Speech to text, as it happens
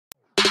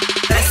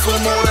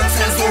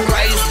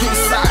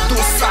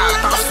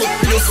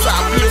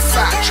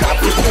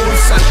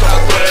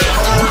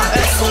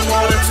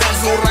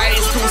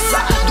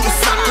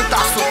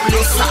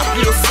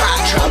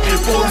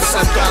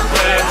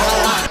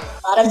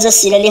Արև ձեզ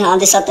սիրելի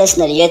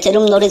հանդիսատեսներ,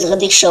 եթերում նորից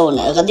Xdik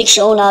շոուն է։ Xdik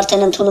շոուն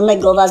արդեն ընդունում է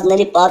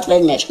գովազդների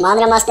պատվերներ։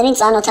 Մանրամասներին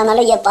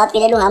ծանոթանալու եւ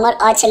պատվիրելու համար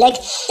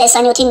այցելեք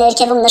տեսանյութի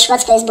ներքևում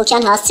նշված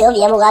Facebook-յան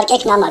հասցեով եւ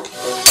ուղարկեք նամակ։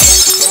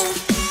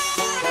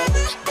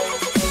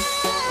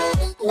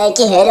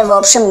 Մեկի հերը в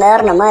общем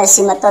մեռնում է,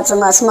 էսի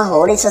մտածում ասում է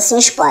հորիցս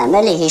ինչ պայեմ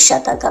էլի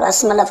հիշատակար,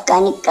 ասում է լավ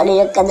կանիկ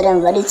կալիրը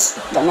կդրեմ վրից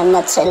դնեմ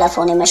նա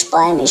ցելոֆոնի մեջ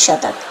պայեմ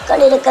հիշատակ,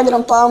 կալիրը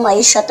կդրում պահում է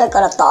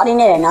հիշատակարա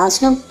տարիներ են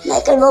անցնում,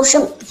 մեկը в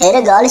общем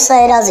հերը գալիս է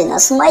երազին,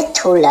 ասում այդ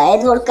թուլ է,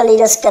 այդ որ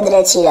կալիրս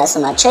կդրեցիր,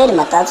 ասում է չէր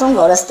մտածում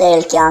որ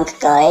ստերել կյանք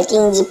կա, այդ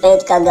ինձի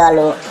պետք է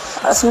գալու,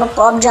 ասում է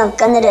պապ ջան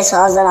կներես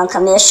 1000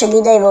 անգամ, ես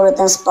չգիտեի որ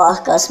այդպես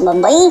պահ կա, ասում է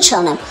բա ինչ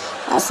անեմ,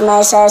 ասում է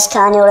այս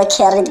քանի օրը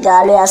քերիդ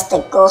գալու աստե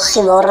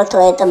կողի որը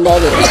թո հետը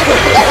բերի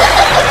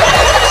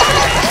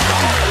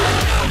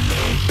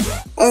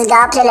Ես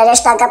գապրել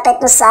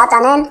երեշտակապետն ու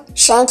սատանեն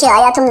շենքի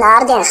հայաթում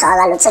նարդի են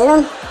խաղալու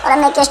ծլում Արա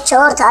մեկ ես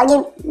չորդ հարգի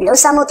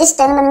լուսամուտից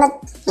տենում են մետ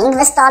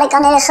 5-6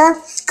 տարեկան երեխա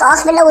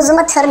կախվել է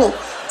ուզում է թռնի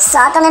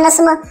Սատանեն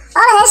ասում է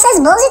արա հես ես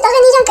բոզի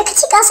տղեն իրան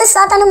կքցիկ ասե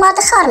սատանու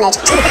մատը խարներ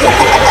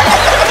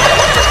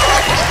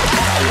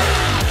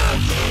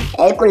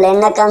Երկու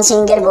լեննական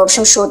սինգեր в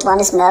общем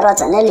շուտվանից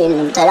մեռած են էլի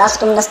լինում,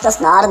 դրախտում նստած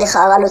նարդի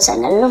խաղալուց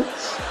են լինում,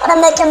 արա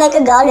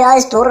մեկը գալի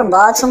այս դուրը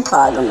բացում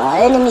փագում է,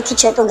 էլի մի քիչ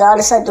հետո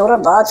գալիս է դուրը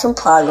բացում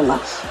փագում է,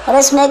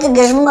 արա այս մեկը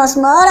գժվում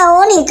ասում է, արա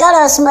օնի կար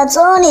ասում է,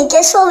 ծոնի,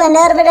 կեսով է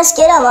ներվերս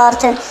կերավ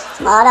արդեն,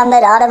 արա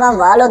մեր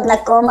արևան վալոդնա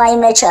կոմայի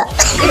մեջ է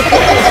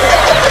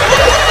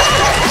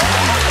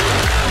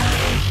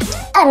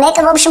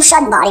Մեկը в общем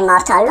շատ բարի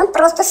մարդ ալնում,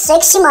 պրոստը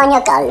սեքսի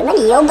մանյակ ալնում,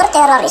 էլի յոբր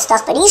տերարիստ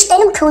ախպեր, ինչ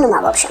տենում քունում է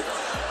в общем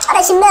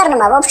Արեցի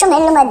մեռնում է, в общем,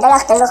 ելնում է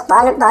դրախտ դժող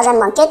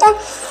բաժանման կետը,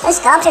 այս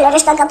կապրել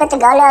երեշտակապետը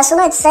գալի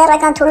ասում է, այդ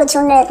սեռական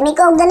թուլությունները մի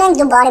կողմ դնենք,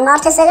 դու բարի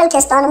մարդ ես եղել,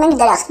 քեզ տանում ենք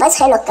դրախտ, բայց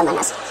խելոք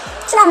կմնաս։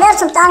 Սրա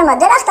վերցում տանում է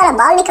դրախտ, արա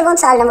բալնիկը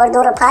ոնց ալնում, որ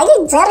դուրը փագի,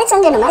 ձեռից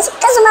ընկնում, այսի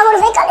կզում է, որ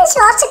վեկալիս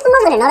ու արցիկնում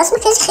է վրեն, ասում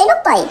է, քեզ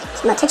խելոք պայի,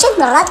 ասում է, թե չէ,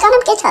 ռատ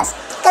կանեմ կեթաս,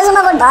 կզում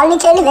է, որ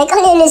բալնիկը էլի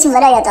վեկալի էլիսի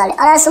վրա է տալի,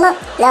 արա ասում է,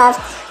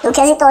 լավ, դու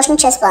քեզի տոշնի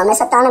չես պահում,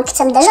 հեսա տանեմ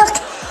քիցեմ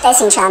դժողք, տես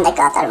ինչ հանդ է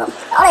կատարվում։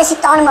 Արեսի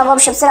տանում է,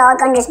 ոբշև սրա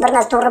ականջից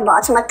բռնած դուրը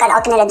բացում է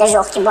կրակները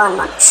դժողքի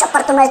բանման,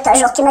 շպրտում ես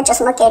դժողքի մեջ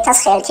ասում է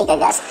կեթաս խելքի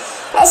կգաս։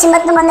 Էսի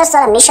մտնում է ներս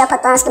արա մի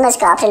շապատ անցնում ես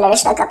կապրել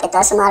երեշտակապետ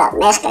ասում արա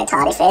մեղք է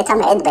թարիֆ է,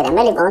 եթամ հետ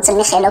բերեմ էլի ոնց էլ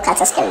մի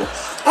խելոքացած կլինի։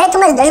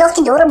 Հետում ես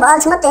դժողքի դուրը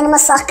բացում է տենում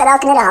է սաղ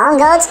կրակները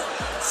հանգած,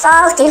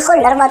 սաղ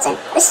դիլխոր լրված են։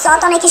 Այս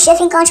սատանեկի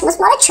շեֆին կանչում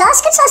ասում արա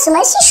չհասկաց ասում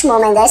այս ինչ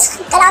մոմենտ է, այս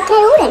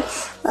կրակները ուր են։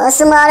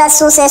 Ասում արա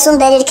սուս էսում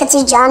բերիր քցի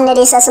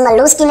ջաններիս ասում է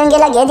լուսկին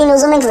ընկելա գեդին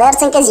ուզում ենք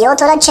վերցենք այս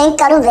 7 օր չենք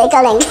կարում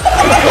վեկալենք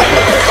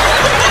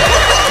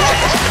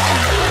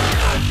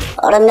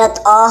Արա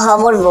միատ ահա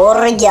որ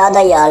որը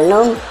գյադա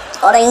յալնում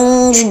Արա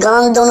ինչ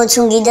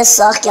գանդոնություն գիտես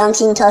սաղ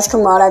կյանքի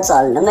ընթացքում արած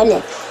ալնում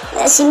էլի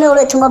Էսի մի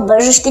օր էթում է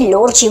բժշկի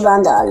լորչի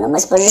վանդը ալնում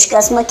Այս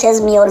բժշկը ասում է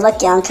քեզ մի օրվա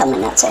կյանք է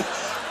մնացել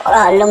Արա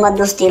հալում է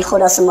դու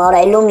ստիլխոր ասում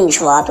արա էլում ինչ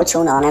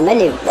վատություն անեմ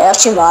էլի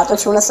վերջի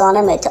վատությունս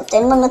անեմ էթա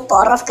տենում եմ էտ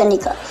պարավ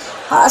կնիկա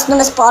Հասնում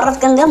ես պարավ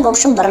կնգամ, в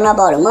общем,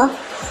 բռնաբարում,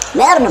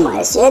 մեռնում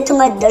է,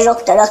 եթում այդ դժող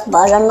դրախտ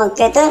բաժանման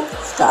կետը,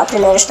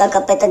 կապրել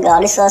երեշտակապետը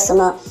գալիս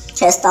ասում է,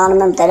 չես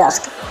տանում եմ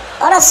դրախտ։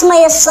 Արա ասում է,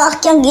 ես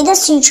սաղկյան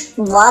գիտես ինչ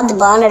վատ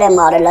բաներ եմ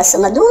արել,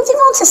 ասում է, դու ինձի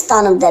ոնց ես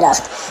տանում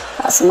դրախտ։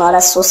 Ասում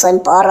արա սուսեն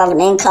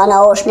պարավն ենքան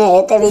աոշն է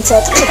հետևից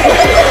էտ։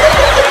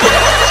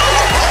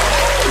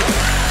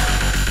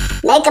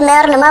 Մեկը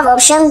մեռնում է, в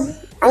общем,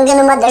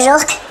 ընգնում է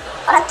դժող,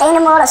 արա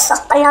տենում օրը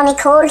սաղ պլանի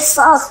քոլ,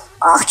 սաղ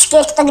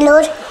աղջկերք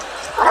տգլոր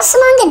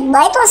Ասում անգետ,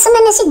 բայտ ասում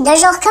են եսի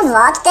դժողքը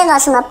վատ տեղ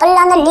ասում է,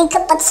 պլանը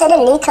լիքը պտսերը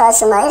լիքը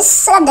ասում է, ես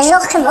սրա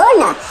դժողքը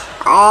որն է,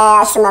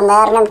 ասում է,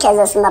 մեռնեմ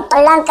քեզ ասում է,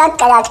 պլան կա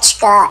կրակ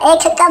չկա,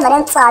 էքը կա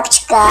վրեն ծակ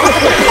չկա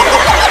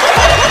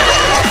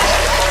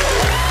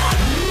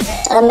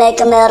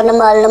Մեկը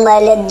մեռնում ալնում է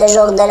էլի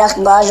դժող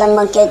դրախտ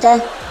բաժանման կետը,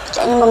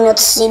 Տենում եմ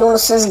միոտ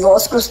սիրունսս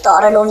ոսկուս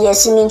տարելով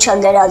եսի մինչա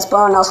գրած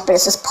բան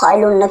աղպերսս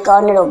պայլուն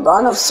նկարներով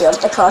բանով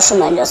սիրտը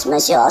քաշում են ասում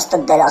եսի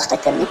հաստատ դրախտը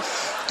կրնի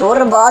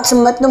Դորը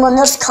բացում մտնում է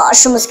ներս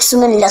քաշում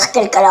սկսում են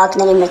լղկել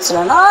կրակների մեջ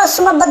սրան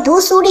ասում է բա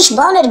դուս ուրիշ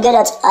բան էր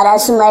գրած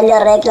արասում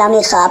էլի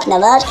ռեկլամի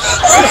խապնվար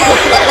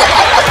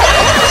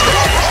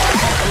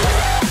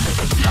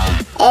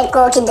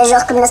Երկու օքի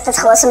դժողքում նստած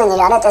խոսում են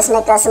իրար հետ, ես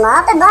մեկը ասում է,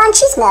 ապե բան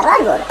չիս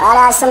մեռար որ,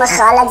 արա ասում է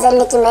խալա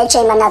ձելնիկի մեջ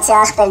էի մնացի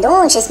աղբեր, դու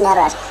ինչիս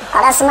մեռար,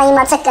 արա ասում է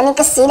իմացեք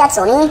կնիկը սիրած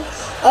ունի,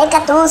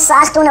 եկա տուն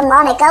սաղ տունը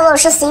ման եկա,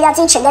 որշու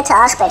սիրածին չգեթ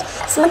աղբեր,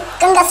 ասում է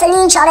կնգասելի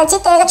ինչ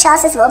արեցի տեղը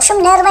չասես,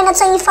 ոբշում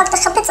ներվայնացո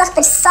ինֆակտը խպեց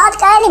աղբեր, սատ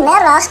կայելի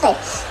մեռ աղբեր,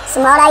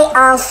 ասում է արայի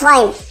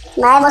անֆայն,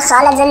 նայ որ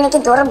խալա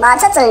ձելնիկի դուրը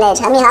բացած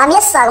լներ, համի համ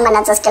ես սաղ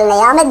մնացած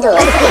կլնեի, ամ է դուր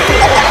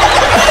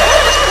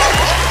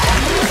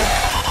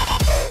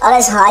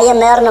Արես հայը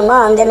մեռնում է,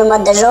 անգնում է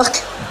դժողք,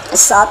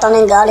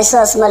 սատանեն գալիս է,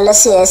 ասում է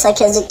լսի, հեսա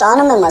քեզի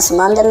տանում եմ, ասում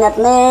անդը միատ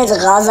մեծ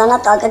գազանա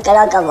տակը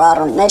կրակ է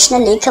վառում, մեջն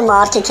է լիքը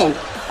մարդիկ են,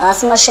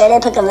 Ասում է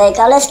շերեփը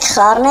կվեկալ ես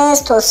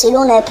կխառնես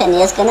թոսիլուն էփեն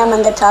ես գնամ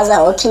ընդ թազա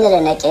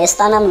հոգիներն եք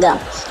էստանամ գամ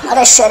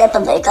արա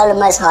շերեփը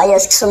վեկալում ես հայ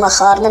ես սկսում է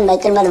խառնել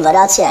մեկ էլ մեր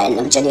վրացի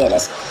այլնում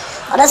ջրերես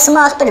արա ասում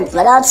է ախպեր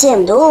վրացի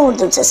եմ դու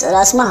դուցես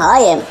ասում է հայ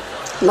եմ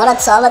մարա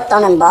ցավը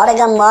տանեմ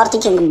բարեկամ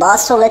մարդիկ են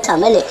բացող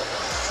էթամ էլի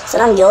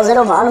Սրանք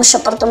գյոզերով անում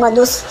շպրտում է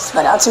դուս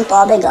վրացին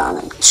պաբեգ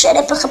անում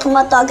շերեփը խփում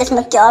է տակից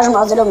մեկ կյաժ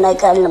մազելով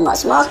մեկ այլնում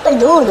ասում ախպեր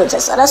դու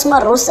դուցես արա ասում է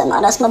ռուս եմ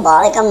արա ասում է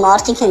բարեկամ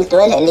մարդիկ են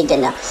դու էլ էլի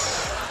գնա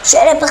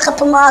Շերեփը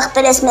խփում է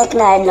ախպեր ես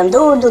մեկն այլնում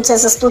դու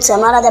դուցես ստուց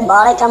եմ արա դե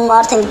բարեկամ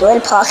մարդ են դու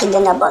էլ փախի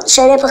գնա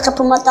շերեփը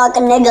խփում է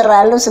տակը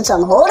նեգրալու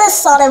սուցամ հորես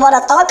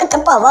սարևարա տակը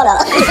կպա վարա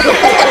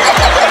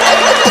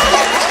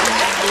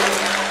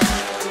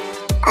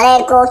Արա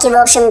երկու հոգի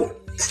в общем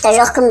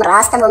Դժոխքում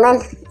ռաստվում են,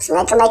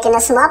 մեկը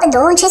ասում է,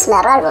 դու ինչ ես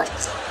մեռալ որ։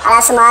 Արա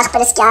ասում է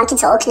ախպերս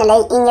կյանքից օգնել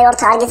էի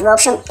 9-րդ հարգից в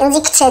общем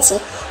ինձի քչեցի։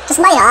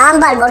 Ասում է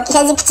համբալ որ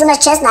քեզի քչում ես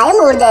չես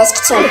նայում ուր դես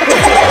քչում։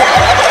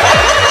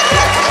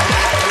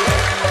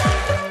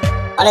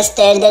 Արա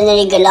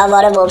ստերդերների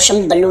գլավարը в общем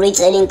բլուրից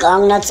էլին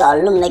կանգնած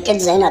ալնում, մեկ էլ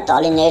զենա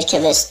տալի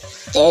ներքևես։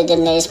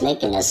 Ստերդերներից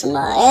մեկին ասում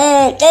է,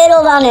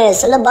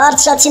 տերովանես, հələ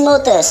բարձրացի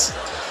մոտ ես։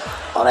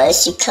 Արա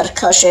էսի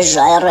քրքաշե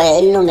ժայռը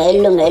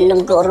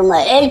ելնում գոռում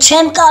է, էլ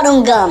չեմ կարում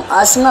գամ,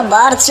 ասում է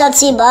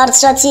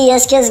բարձրացի,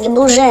 ես քեզ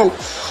կբուժեմ։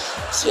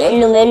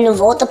 Ելնում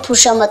ոտը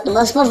փուշա մտնում,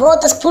 ասում է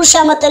ոտս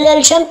փուշա մտել,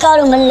 էլ չեմ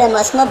կարում ելնեմ,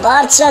 ասում է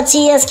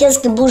բարձրացի, ես քեզ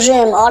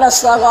կբուժեմ, արա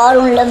սաղ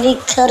արուն լվի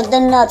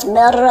քրդնած,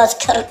 մեռած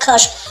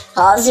քրքաշ,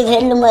 հազիվ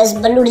ելնում է այս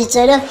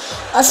բլուրիցերը,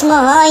 ասում է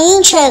հա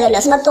ինչ եղել,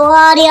 ասում է տո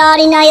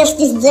արի նա ես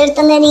ձեր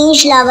տների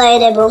ինչ լավ է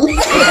երևում։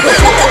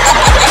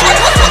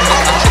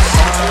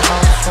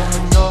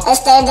 Այս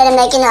տերդերը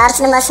մեկին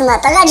հարցնում ասում է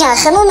տղա ջան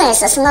խմում ես,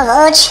 ասում է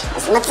ոչ,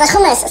 ասում է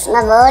ծխում ես, ասում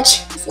է ոչ,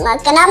 ասում է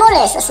կնամոլ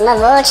ես, ասում է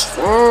ոչ,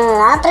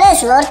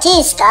 ապրես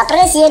որդիս,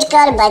 կապրես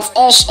երկար, բայց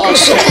էշ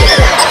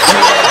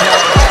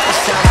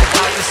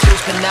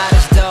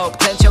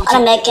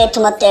Արա մեկ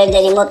էթում է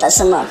տերդերի մոտ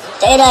ասում է,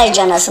 տեր այր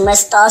ջան ասում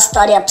ես 10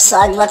 տարյա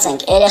պսագված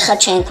ենք, երեխա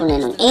չենք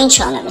ունենում, ինչ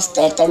անեմ ես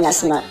տերդերն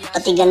ասում է,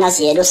 պտի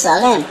գնաս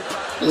Երուսաղեմ,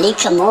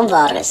 լիքը մոն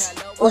վառես,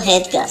 ու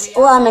հետ գաս,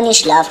 ու ամեն ինչ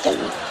լավ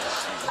կլինի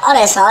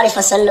Արա ես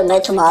հարիֆս ելնում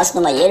էթում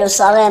հասնում է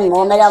Երուսաղեմ,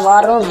 մոմերա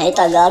վառում,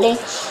 հետա գալի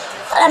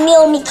Արա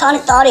մի քանի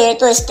տարի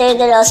հետո ես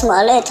տերդերը ասում է,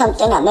 էթամ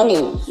տենամ էլի,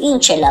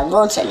 ինչ է լավ,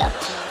 ոնց է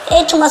լավ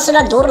Էթում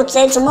ասրա դուրը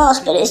ծեծում է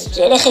ախպեր, ես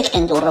երեխեքն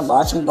են դուրը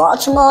բացում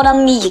է արա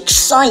մի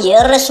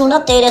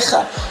 20-30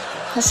 երեխա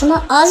Ասում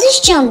է, ազիզ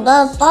ջան,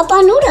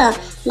 պապան ուր է,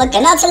 մը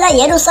գնացել է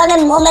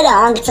Երուսաղեմ մոմերը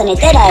հանգցնի,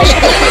 տեր այր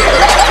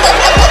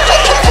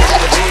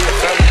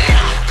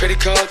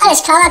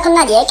Այս քաղաքում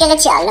նա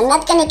եկեղեցի ալնում, նա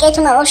տնիկ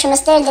էթում է ոբշեմ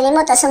ստերդերի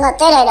մոտ ասում է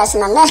տեր այր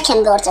ասում է մեղք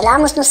եմ գործել,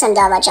 ամուսնուս եմ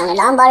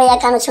դավաճանել,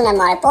 անբարոյականություն եմ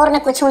արել,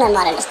 պոռնկություն եմ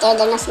արել,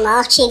 ստերդերն ասում է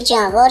աղջիկ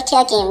ջան,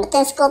 որդյակ իմ,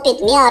 տենց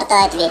կոպիտ մի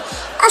արտահայտվի,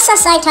 ասա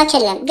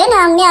սայթակել եմ,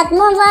 գնամ մի հատ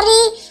մոնվարի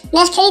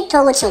ներքերի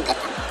թողություն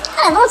կտամ։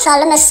 Արա ոնց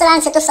ալում ես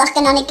սրանց հետո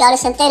սախկենանի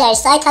գալիս են տեր այր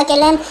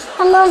սայթակել եմ,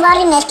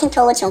 մոնվարի ներքին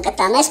թողություն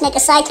կտամ, ես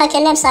մեկը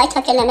սայթակել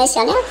եմ, ես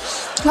յանի,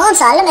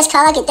 ոնց ալում ես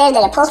քաղաքի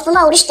տերդերը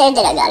փոխվում է ուրիշ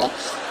տերդեր է գալի։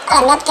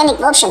 Արա մի հատ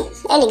կնիկ, в общем,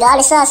 էլի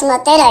գալիս է ասում է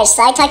տեր այր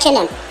սայթակել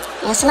եմ։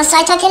 Ասում է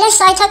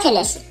սայթակել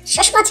ես։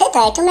 Շշմած հետ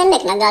է, այդում են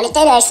մեկն է գալի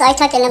տեր այր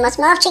սայթակել եմ,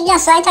 ասում է աղջիկ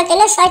ջան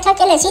սայթակել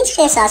ես, ինչ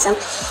ես ասում։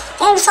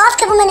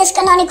 Սարքվում են այս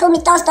կնանիկով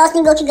մի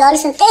 10-15 հոգի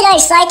գալիս են տեր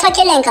այր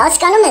սայթակել ենք,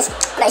 հասկանում ես։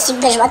 Այսի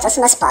գժված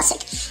ասում է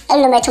սպասեք։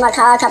 Ելնում էթում է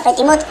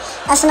քաղաքապետի մոտ,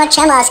 ասում է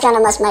չեմ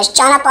հասկանում, ասում է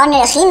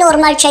ճանապարհները խի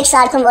նորմալ չեք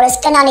սարքում, որ այս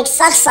կնանիկ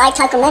սաղ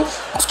սայթակում են։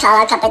 Այս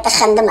քաղաքապետը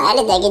խնդում է,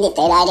 էլի դե գիտի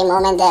տեր այրի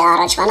մոմենտ է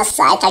առաջվանը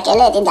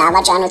սայթակել է, դի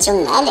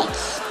դավաճանությունն է, էլի։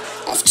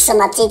 Սկսում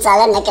է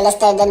ծիծաղել, մեկ էլ ես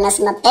տերդերն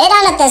ասում է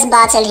պերանդ ես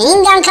բացել,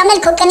 5 անգամ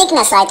էլ քո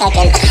կնիկն ես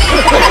այթակել։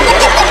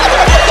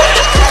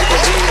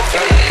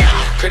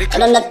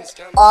 Արա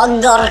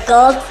ագարկա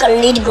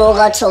կլիտ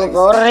գողացող,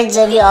 որի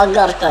ձևի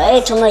ագարկա,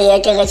 էթում է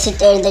եկեղեցի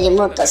տերդերի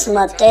մոտ ասում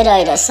է տեր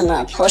այր ասում է,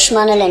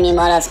 փոշմանել եմ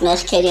իմ արած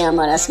մեղքերի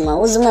համար ասում է,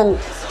 ուզում եմ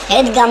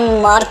հետ գամ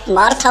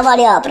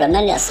մարդավարի ապրեմ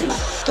էլի ասում է,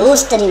 դու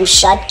ստերիմ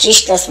շատ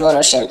ճիշտ ես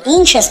որոշել,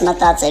 ինչ ես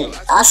մտածել,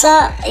 ասա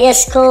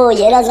ես քո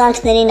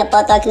երազանքների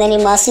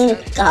նպատակների մասին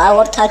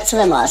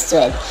կհաղորդակցվեմ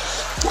Աստծու հետ,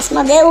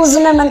 ասում է դե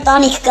ուզում եմ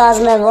ընտանիք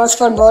կազմեմ, ոնց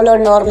որ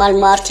բոլոր նորմալ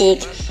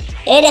մարդիկ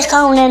Երեխա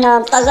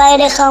ունենամ, տղա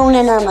երեխա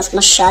ունենամ, ասում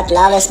է շատ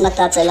լավ ես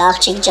մտածել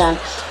աղջիկ ջան,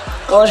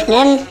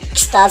 կօրհնեմ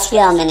կստացվի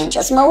ամեն ինչ,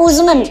 ասում է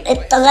ուզում եմ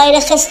այդ տղա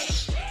երեխես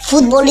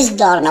ֆուտբոլիստ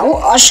դառնա ու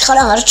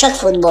աշխարհահռչակ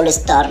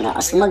ֆուտբոլիստ դառնա,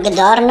 ասում է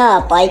գդառնա,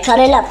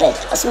 պայքարել է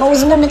պետք, ասում է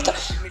ուզում եմ այդ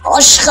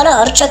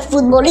աշխարհահռչակ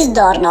ֆուտբոլիստ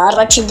դառնա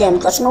առաջի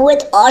դեմք, ասում է ու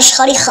այդ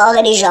աշխարհի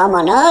խաղերի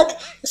ժամանակ,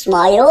 ասում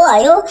է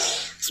այո,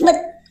 ասում է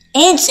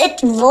հենց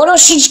այդ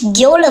որոշիչ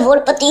գյոլը,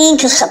 որ պետք է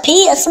ինքը խփի,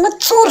 ասում է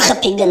ծուռ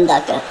խփի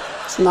գնդակը,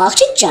 ասում է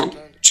աղջիկ ջան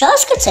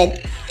Չհասկացեք,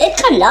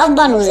 այդքան լավ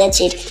բան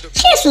ուզեցիր,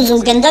 ես ուզում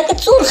գնդակը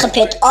ծուռ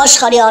խփետ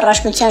աշխարհի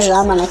առաջնության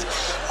ժամանակ,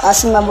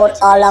 ասում եմ որ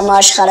ալամ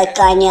աշխարհը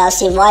կայնի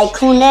ասի վայ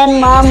քունեմ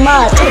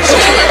մամատ։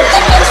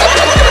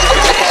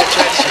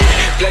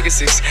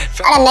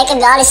 Արա մեկը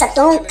գալիս է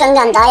տուն,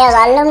 կնգան դա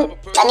եղալում,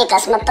 Կանիկ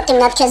ասում է, պետք է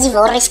մի հատ քեզի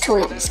ոռից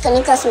քունեմ։ Իսկ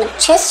կանիկ ասում է,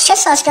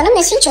 չես հասկանում,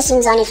 ես ինչ ես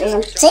ինձանից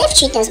ուզում։ Ձև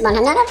չի տես բան,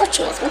 հնարավոր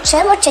չի։ Ասում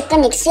չէ, որ չէ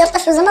կանիկ,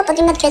 սիրտս ուզում է,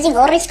 պետք է մի հատ քեզի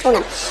ոռից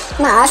քունեմ։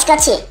 Հիմա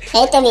հասկացի,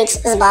 հետևից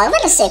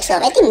զբաղվելը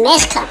սեքսով, դա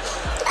մեղք է։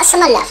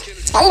 Ասում է լավ։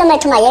 Ալլում է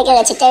թումա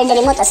եկեղեցի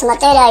տերների մոտ ասում է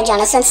տեր այ ջան,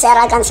 ասեն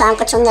սեռական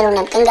ցանկություններ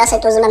ունեմ, կնգաս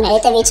հետ ուզում եմ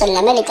հետևից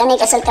ելնեմ, էլի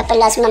կանիկ ասել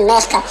կապել ասում եմ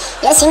մեղք է։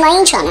 Ես հիմա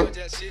ինչ անեմ։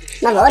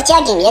 Մա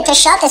որտյակ եմ, եթե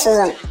շատ ես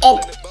ուզում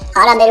այդ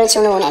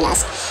հարաբերությունը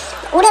ունենաս,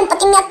 ուրեմն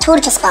պետք է մի հատ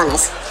թուրք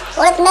սպանես,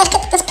 որ այդ մեղքը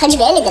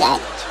կփչվի էլի դրա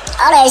հետ։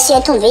 Արա ես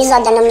եթում վիզա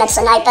դնում, մեծ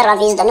սնայպերա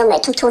վիզ դնում,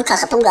 եթում թուրքա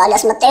խփում գալի,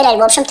 ասում է տեր այ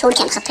ոբշեմ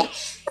թուրք եմ խփել։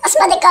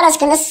 Ասում է դե կարաս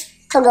գնաս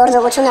քո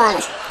գործողությունը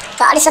անես։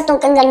 Գալիս է տուն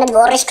կնգալ մեծ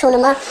ոռից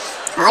քունում է,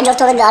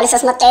 հաջորդ օրը գալիս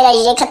ասում է տեր այ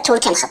 3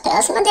 թուրք եմ խփել,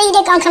 ասում է դե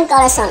 3 անգամ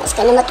կարաս անես,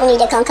 գնում է տուն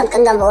 3 անգամ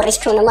կնգան ոռից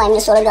քունում է,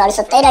 մյուս օրը գալիս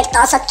է տեր այ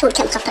 10 թուրք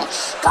եմ խփել,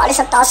 գալիս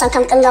է 10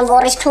 անգամ կնգան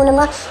ոռից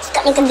քունում է,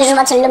 կանիկը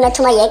դժվարացել լում է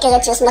թումա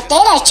եկեղեցի, ասում է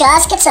տեր այ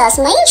չհասկացա,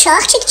 ասում է ինչ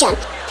աղջիկ ջան,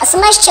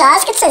 ասում է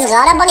չհասկացես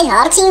Ղարաբաղի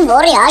հարցին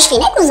ոռի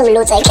հաշվին եք ուզում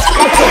լուծեք։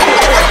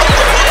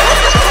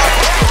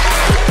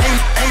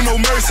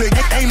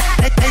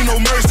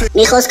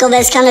 Մի խոսքով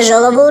այսքանը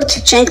ժողովուրդ,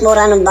 չենք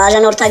մոռանում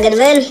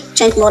բաժանորդագրվել,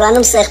 չենք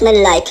մոռանում սեղմել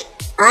լայք։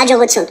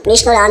 Հաջողություն,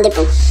 միշտ նոր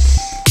հանդիպում։